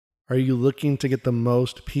Are you looking to get the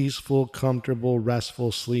most peaceful, comfortable,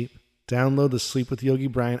 restful sleep? Download the Sleep with Yogi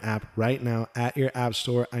Brian app right now at your app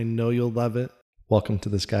store. I know you'll love it. Welcome to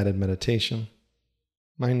this guided meditation.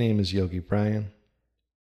 My name is Yogi Brian.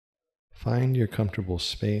 Find your comfortable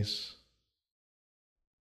space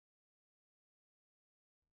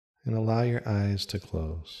and allow your eyes to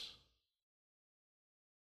close.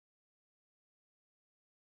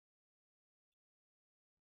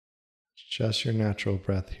 It's just your natural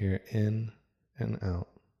breath here, in and out.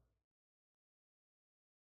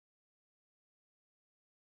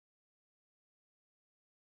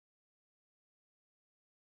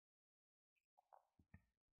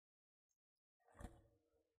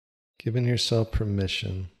 Giving yourself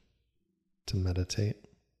permission to meditate.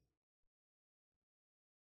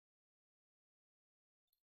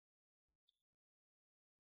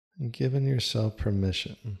 And giving yourself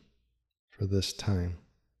permission for this time.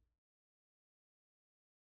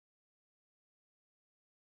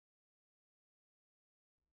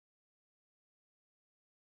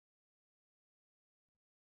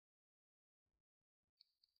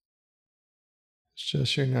 It's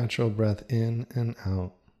just your natural breath in and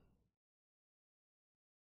out.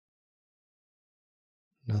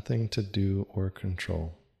 Nothing to do or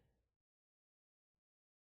control.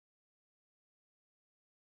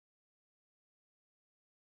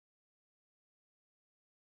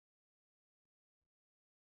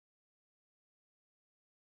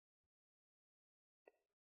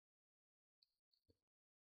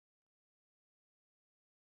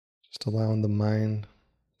 Just allowing the mind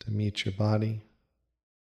to meet your body.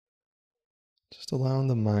 Just allowing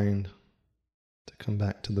the mind to come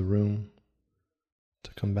back to the room,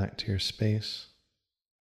 to come back to your space.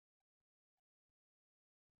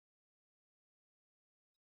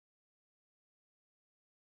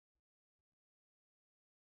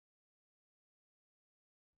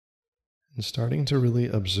 And starting to really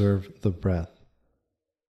observe the breath.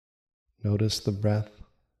 Notice the breath.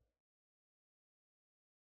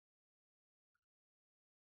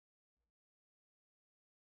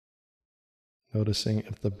 Noticing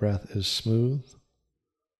if the breath is smooth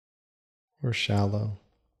or shallow,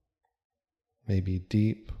 maybe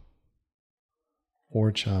deep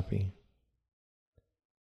or choppy.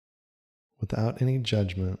 Without any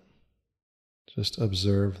judgment, just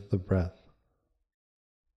observe the breath.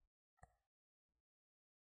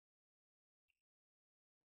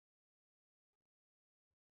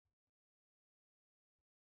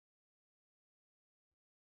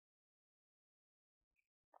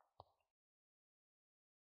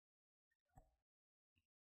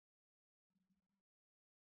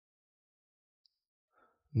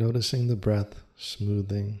 Noticing the breath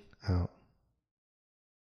smoothing out.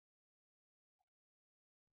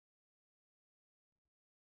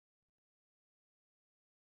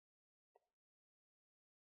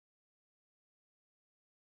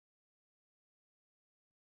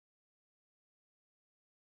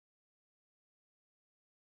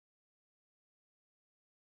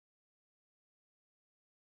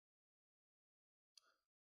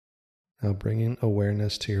 Now bringing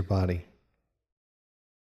awareness to your body.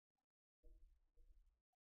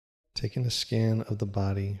 Taking a scan of the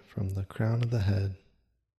body from the crown of the head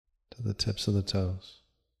to the tips of the toes.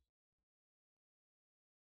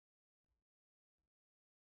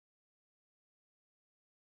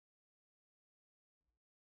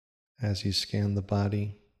 As you scan the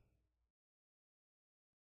body,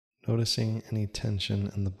 noticing any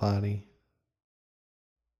tension in the body.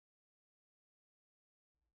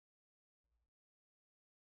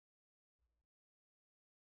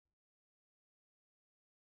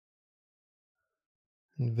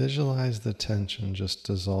 And visualize the tension just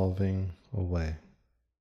dissolving away.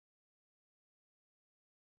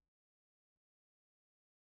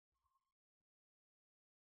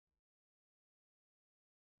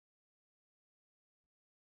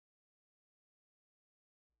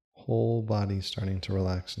 Whole body starting to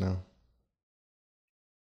relax now.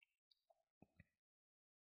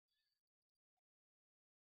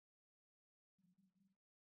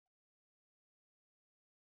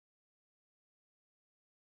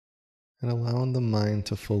 And allowing the mind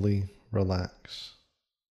to fully relax.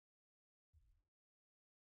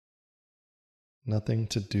 Nothing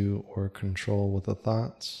to do or control with the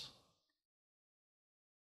thoughts.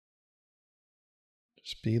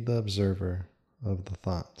 Just be the observer of the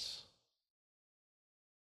thoughts.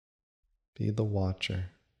 Be the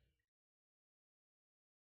watcher.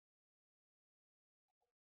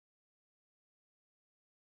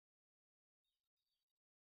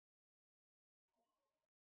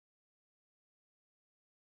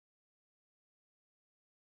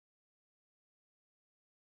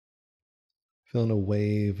 Feeling a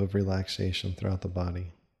wave of relaxation throughout the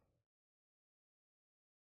body.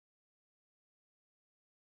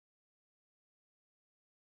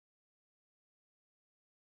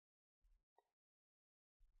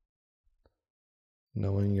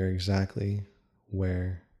 Knowing you're exactly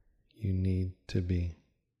where you need to be.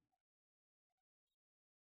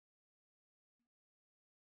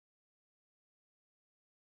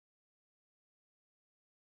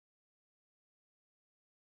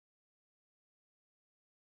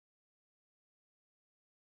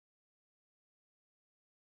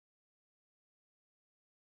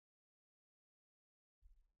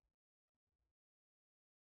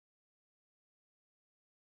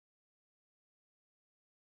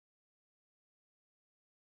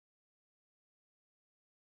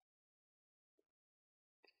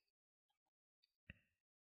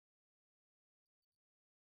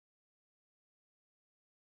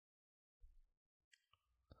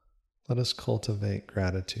 Let us cultivate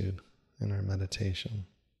gratitude in our meditation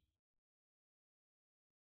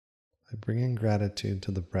by bringing gratitude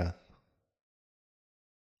to the breath.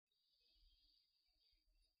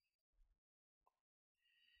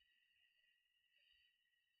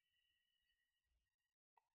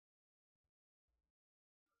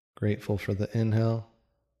 Grateful for the inhale,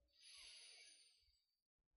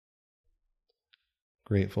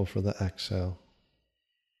 grateful for the exhale,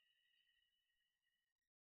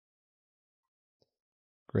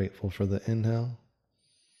 grateful for the inhale,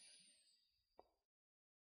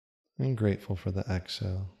 and grateful for the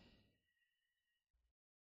exhale.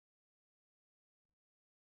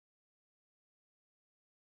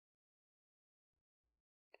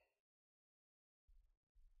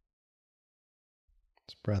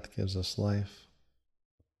 This breath gives us life.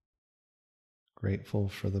 Grateful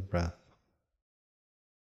for the breath.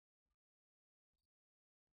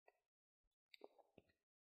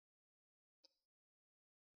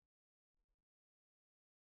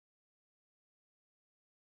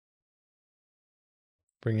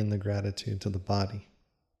 Bringing the gratitude to the body.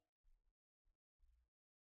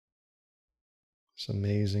 This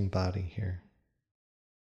amazing body here.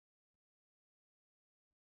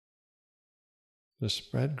 Just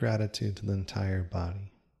spread gratitude to the entire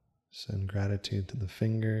body. Send gratitude to the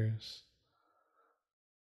fingers.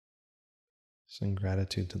 Send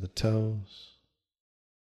gratitude to the toes.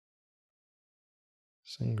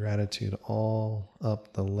 Send gratitude all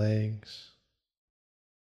up the legs,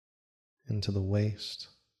 into the waist,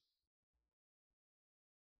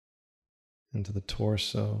 into the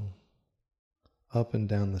torso, up and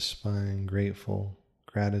down the spine, grateful,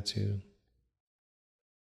 gratitude,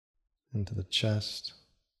 into the chest,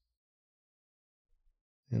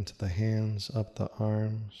 into the hands, up the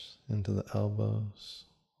arms, into the elbows,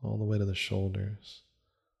 all the way to the shoulders.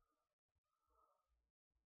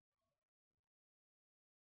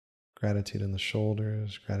 Gratitude in the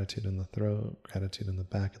shoulders, gratitude in the throat, gratitude in the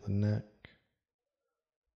back of the neck,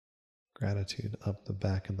 gratitude up the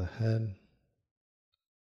back of the head,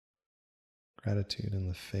 gratitude in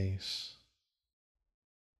the face.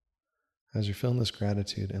 As you're feeling this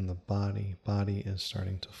gratitude in the body, body is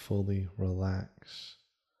starting to fully relax.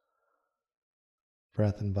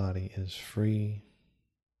 Breath and body is free.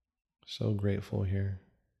 So grateful here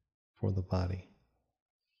for the body.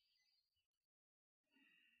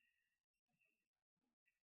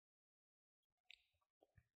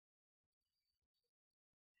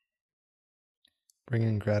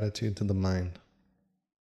 Bringing gratitude to the mind.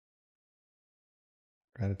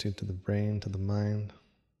 Gratitude to the brain, to the mind.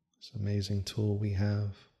 This amazing tool we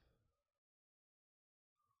have.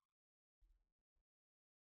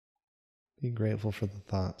 Be grateful for the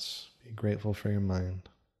thoughts. Be grateful for your mind.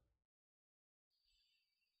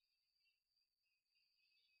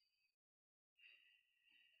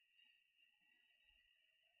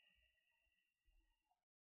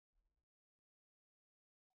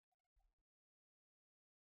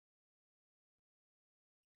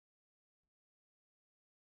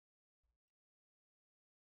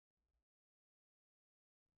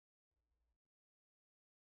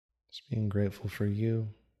 Just being grateful for you,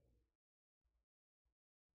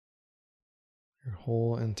 your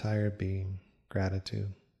whole entire being.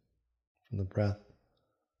 Gratitude from the breath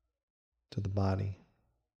to the body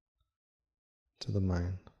to the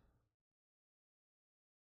mind.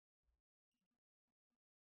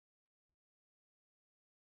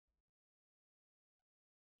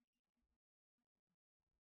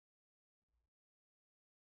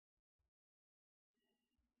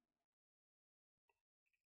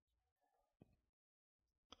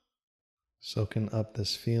 Soaking up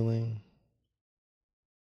this feeling.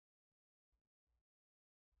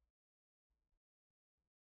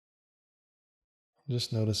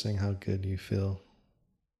 Just noticing how good you feel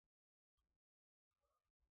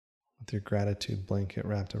with your gratitude blanket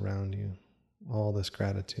wrapped around you, all this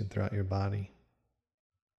gratitude throughout your body.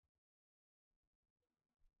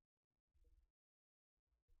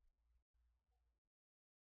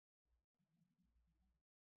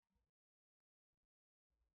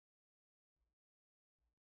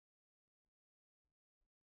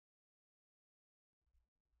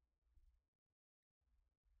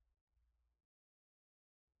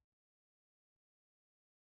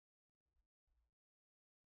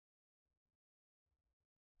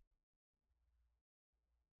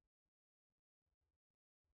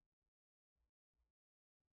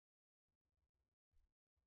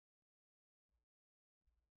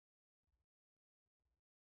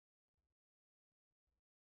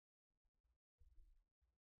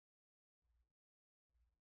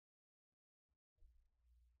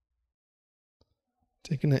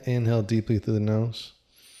 Taking an inhale deeply through the nose.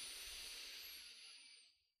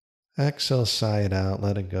 Exhale, sigh it out,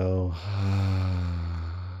 let it go.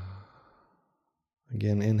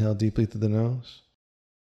 Again, inhale deeply through the nose.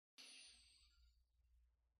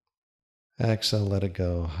 Exhale, let it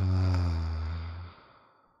go.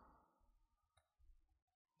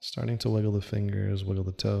 Starting to wiggle the fingers, wiggle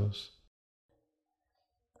the toes.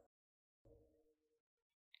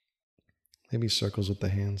 Maybe circles with the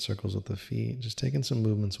hands, circles with the feet. Just taking some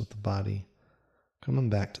movements with the body. Coming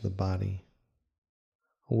back to the body.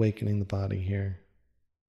 Awakening the body here.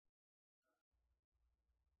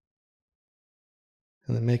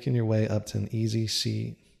 And then making your way up to an easy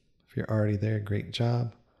seat. If you're already there, great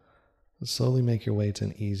job. But slowly make your way to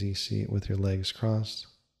an easy seat with your legs crossed,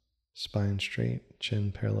 spine straight,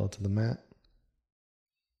 chin parallel to the mat.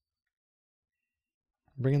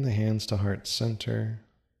 Bringing the hands to heart center.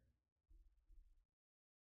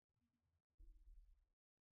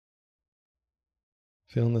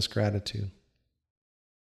 Feeling this gratitude.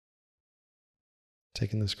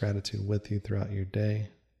 Taking this gratitude with you throughout your day.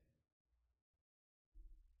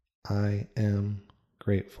 I am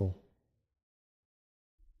grateful.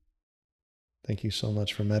 Thank you so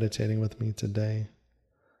much for meditating with me today.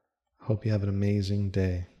 Hope you have an amazing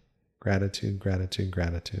day. Gratitude, gratitude,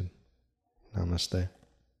 gratitude. Namaste.